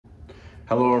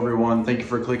Hello everyone, thank you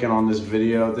for clicking on this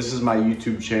video. This is my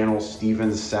YouTube channel,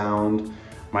 Steven's Sound.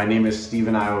 My name is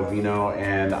Steven Iovino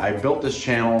and I built this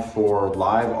channel for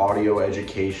live audio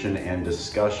education and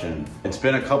discussion. It's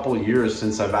been a couple years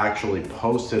since I've actually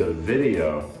posted a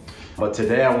video, but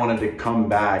today I wanted to come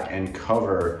back and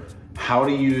cover how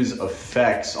to use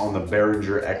effects on the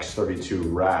Behringer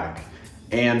X32 Rack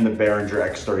and the Behringer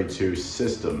X32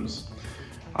 systems.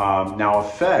 Now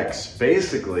effects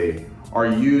basically are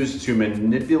used to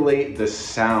manipulate the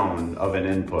sound of an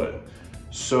input.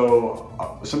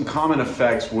 So some common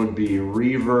effects would be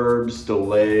reverbs,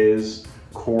 delays,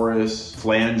 chorus,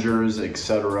 flangers,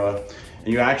 etc.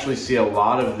 And you actually see a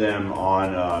lot of them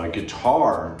on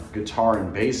guitar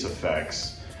and bass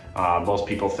effects. Most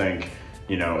people think,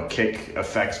 kick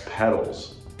effects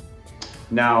pedals.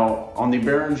 Now, on the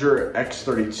Behringer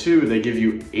X32, they give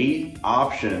you 8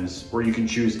 options where you can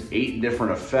choose 8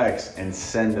 different effects and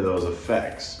send to those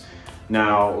effects.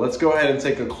 Now, let's go ahead and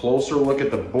take a closer look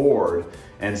at the board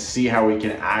and see how we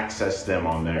can access them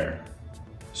on there.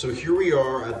 So here we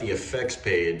are at the effects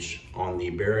page on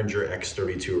the Behringer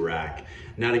X32 Rack.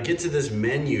 Now to get to this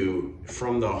menu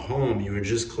from the home, you would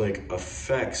just click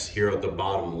Effects here at the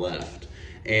bottom left.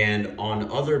 And on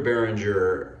other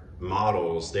Behringer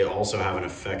models, they also have an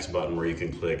effects button where you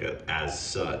can click it as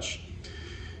such.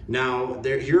 Now,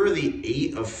 here are the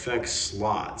 8 effects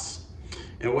slots.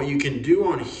 And what you can do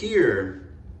on here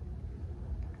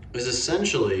is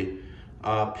essentially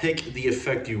pick the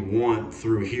effect you want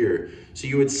through here. So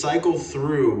you would cycle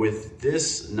through with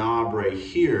this knob right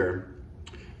here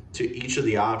to each of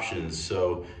the options.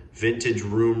 So vintage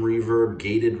room reverb,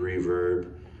 gated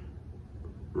reverb,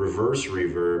 reverse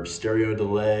reverb, stereo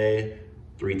delay,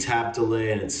 3-tap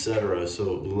delay, and etc.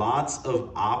 So lots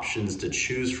of options to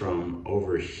choose from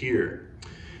over here.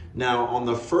 Now on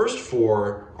the first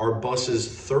 4 are buses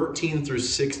 13 through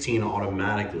 16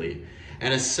 automatically.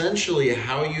 And essentially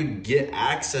how you get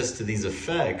access to these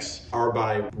effects are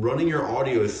by running your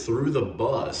audio through the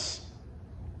bus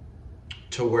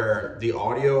to where the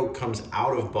audio comes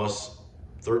out of bus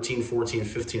 13, 14,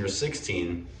 15, or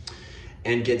 16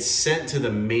 and gets sent to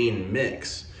the main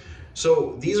mix.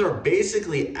 So these are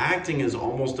basically acting as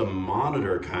almost a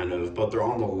monitor kind of, but they're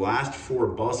on the last 4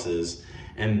 buses,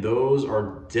 and those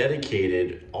are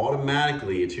dedicated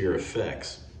automatically to your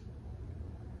effects.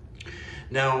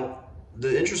 Now,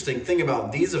 the interesting thing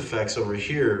about these effects over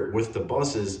here with the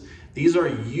buses, these are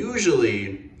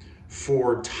usually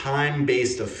for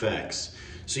time-based effects.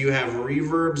 So you have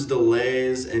reverbs,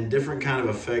 delays, and different kind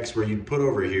of effects where you'd put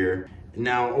over here.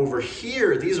 Now over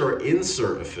here, these are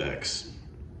insert effects.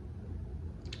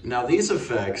 Now these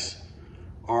effects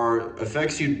are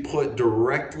effects you'd put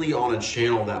directly on a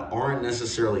channel that aren't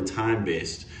necessarily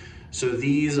time-based. So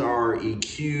these are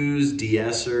EQs,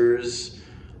 de-essers,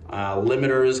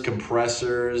 limiters,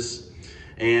 compressors,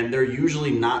 and they're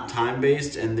usually not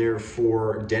time-based and they're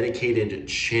for dedicated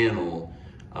channel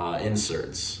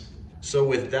inserts. So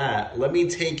with that, let me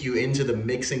take you into the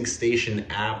Mixing Station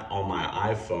app on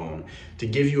my iPhone to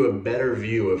give you a better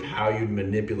view of how you'd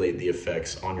manipulate the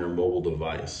effects on your mobile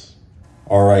device.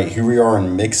 All right, here we are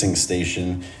in Mixing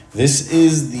Station. This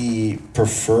is the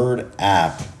preferred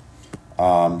app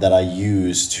that I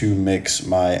use to mix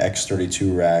my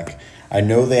X32 Rack. I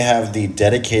know they have the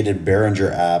dedicated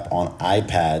Behringer app on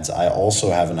iPads. I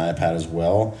also have an iPad as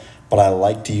well, but I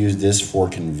like to use this for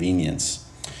convenience.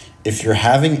 If you're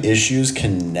having issues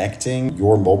connecting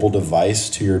your mobile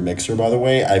device to your mixer, by the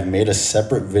way, I've made a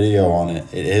separate video on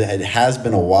it. It has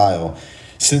been a while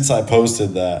since I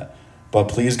posted that, but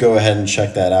please go ahead and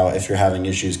check that out if you're having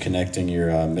issues connecting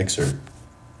your mixer.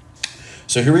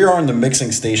 So here we are in the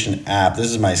Mixing Station app.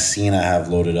 This is my scene I have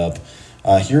loaded up.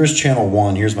 Here's channel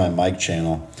 1, here's my mic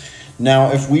channel.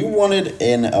 Now, if we wanted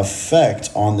an effect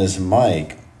on this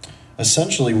mic,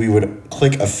 essentially we would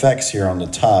click effects here on the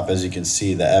top, as you can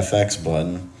see, the FX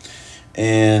button,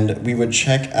 and we would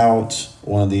check out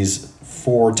one of these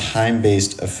 4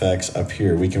 time-based effects up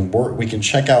here. We can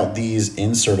check out these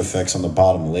insert effects on the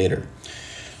bottom later.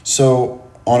 So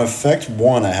on effect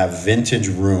 1, I have vintage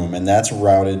room, and that's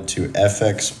routed to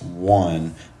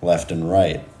FX1 left and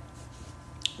right.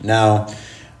 Now,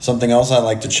 something else I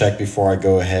like to check before I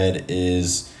go ahead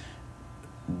is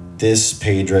this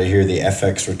page right here, the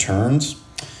FX returns.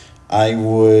 I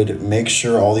would make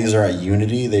sure all these are at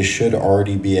unity. They should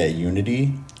already be at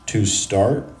unity to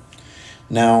start.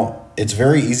 Now, it's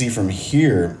very easy from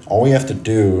here. All we have to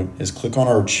do is click on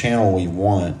our channel we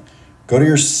want, go to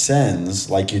your sends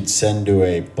like you'd send to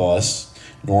a bus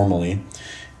normally,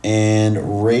 and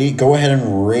go ahead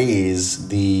and raise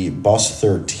the bus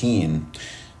 13.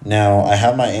 Now I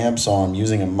have my amps on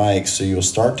using a mic, so you'll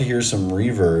start to hear some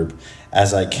reverb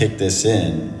as I kick this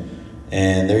in.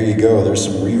 And there you go, there's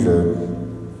some reverb.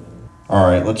 All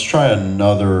right, let's try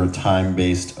another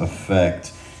time-based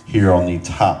effect here on the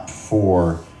top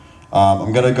 4.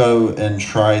 I'm gonna go and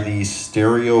try the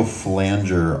stereo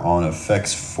flanger on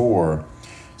effects 4.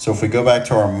 So if we go back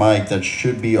to our mic, that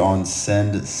should be on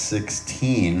send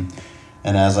 16.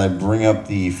 And as I bring up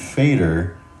the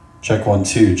fader, check 1,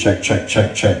 2, check, check,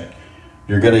 check, check,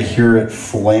 you're gonna hear it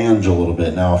flange a little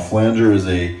bit. Now a flanger is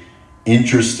a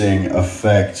interesting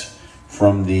effect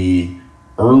from the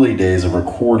early days of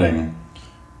recording,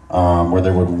 where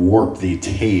they would warp the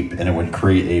tape and it would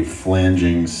create a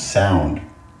flanging sound.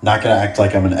 Not gonna act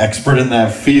like I'm an expert in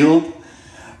that field,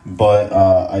 but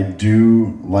I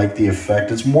do like the effect.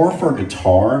 It's more for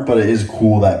guitar, but it is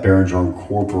cool that Behringer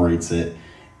incorporates it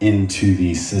into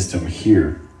the system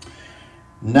here.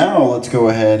 Now let's go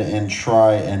ahead and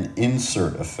try an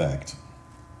insert effect.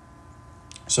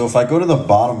 So if I go to the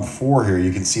bottom 4 here,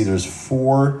 you can see there's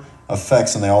 4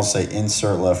 effects and they all say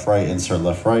insert left, right, insert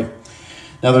left, right.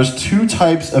 Now there's 2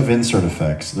 types of insert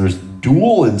effects. There's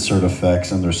dual insert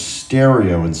effects and there's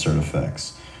stereo insert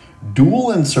effects.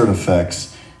 Dual insert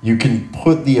effects, you can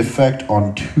put the effect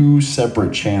on 2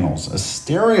 separate channels. A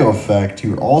stereo effect,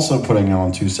 you're also putting it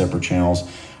on 2 separate channels,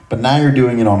 but now you're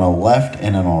doing it on a left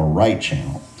and on a right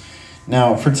channel.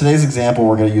 Now for today's example,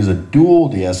 we're gonna use a dual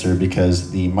de-esser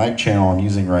because the mic channel I'm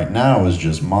using right now is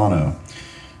just mono.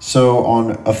 So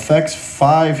on effects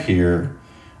 5 here,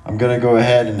 I'm gonna go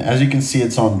ahead and as you can see,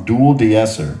 it's on dual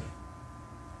de-esser.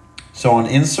 So on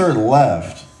insert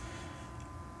left,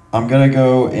 I'm gonna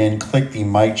go and click the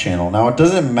mic channel. Now it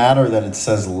doesn't matter that it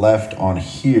says left on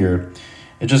here.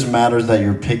 It just matters that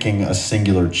you're picking a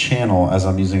singular channel as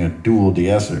I'm using a dual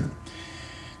de-esser.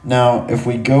 Now, if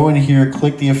we go in here,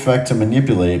 click the effect to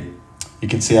manipulate, you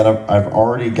can see that I've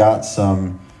already got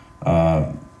some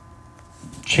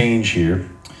change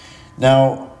here.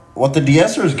 Now, what the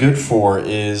de-esser is good for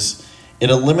is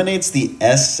it eliminates the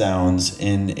S sounds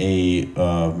in a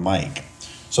mic.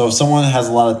 So if someone has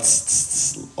a lot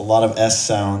of S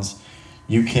sounds,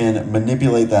 you can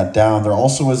manipulate that down. There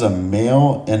also is a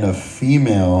male and a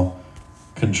female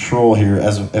control here.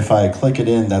 As if I click it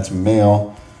in, that's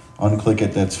male. Unclick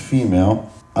it, that's female.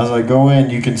 As I go in,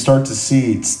 you can start to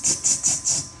see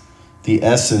the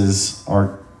S's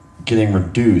are getting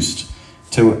reduced.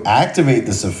 To activate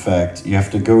this effect, you have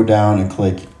to go down and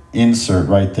click insert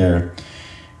right there.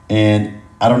 And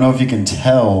I don't know if you can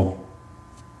tell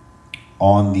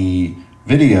on the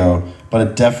video, but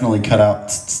it definitely cut out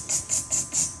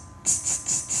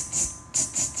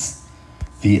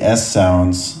the S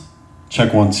sounds.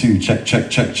 Check 1, 2, check,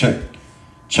 check, check, check.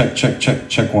 Check, check, check,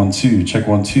 check 1, 2, check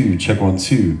 1, 2, check 1,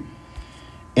 2.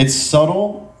 It's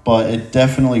subtle, but it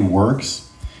definitely works.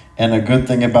 And a good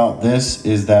thing about this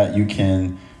is that you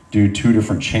can do 2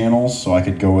 different channels. So I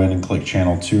could go in and click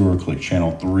channel 2 or click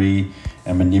channel 3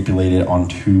 and manipulate it on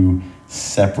 2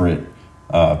 separate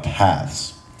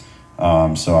paths.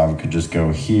 So I could just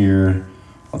go here.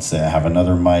 Let's say I have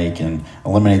another mic and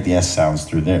eliminate the S sounds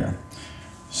through there.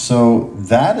 So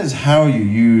that is how you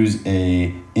use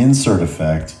a insert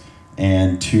effect.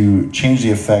 And to change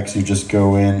the effects, you just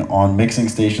go in on mixing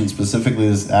station, specifically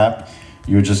this app,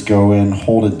 you would just go in,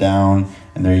 hold it down,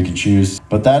 and there you can choose.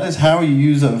 But that is how you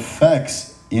use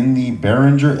effects in the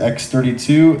Behringer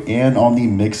X32 and on the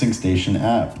mixing station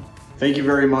app. Thank you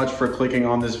very much for clicking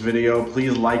on this video.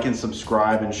 Please like and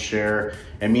subscribe and share.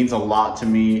 It means a lot to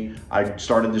me. I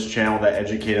started this channel to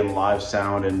educate in live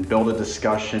sound and build a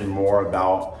discussion more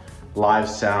about live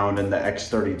sound and the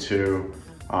X32.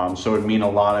 So it'd mean a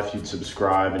lot if you'd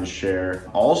subscribe and share.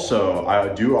 Also, I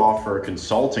do offer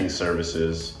consulting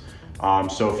services.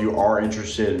 So if you are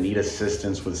interested and need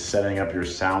assistance with setting up your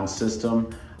sound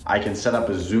system, I can set up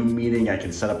a Zoom meeting. I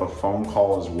can set up a phone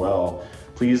call as well.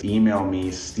 Please email me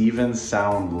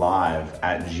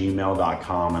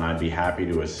stevensoundlive@gmail.com and I'd be happy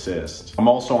to assist. I'm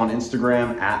also on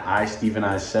Instagram at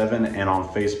iStevenI7 and on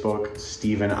Facebook,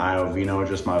 Steven Iovino,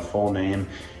 just my full name.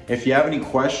 If you have any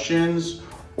questions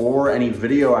or any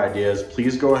video ideas,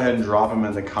 please go ahead and drop them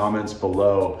in the comments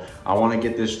below. I want to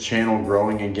get this channel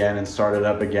growing again and start it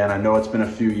up again. I know it's been a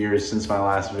few years since my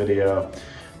last video,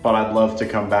 but I'd love to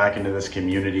come back into this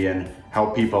community and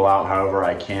help people out however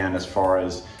I can as far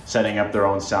as setting up their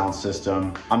own sound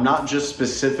system. I'm not just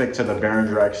specific to the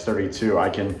Behringer X32. I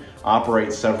can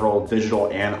operate several digital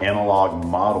and analog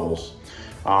models.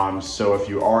 So if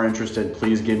you are interested,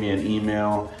 please give me an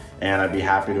email and I'd be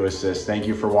happy to assist. Thank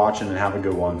you for watching and have a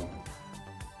good one.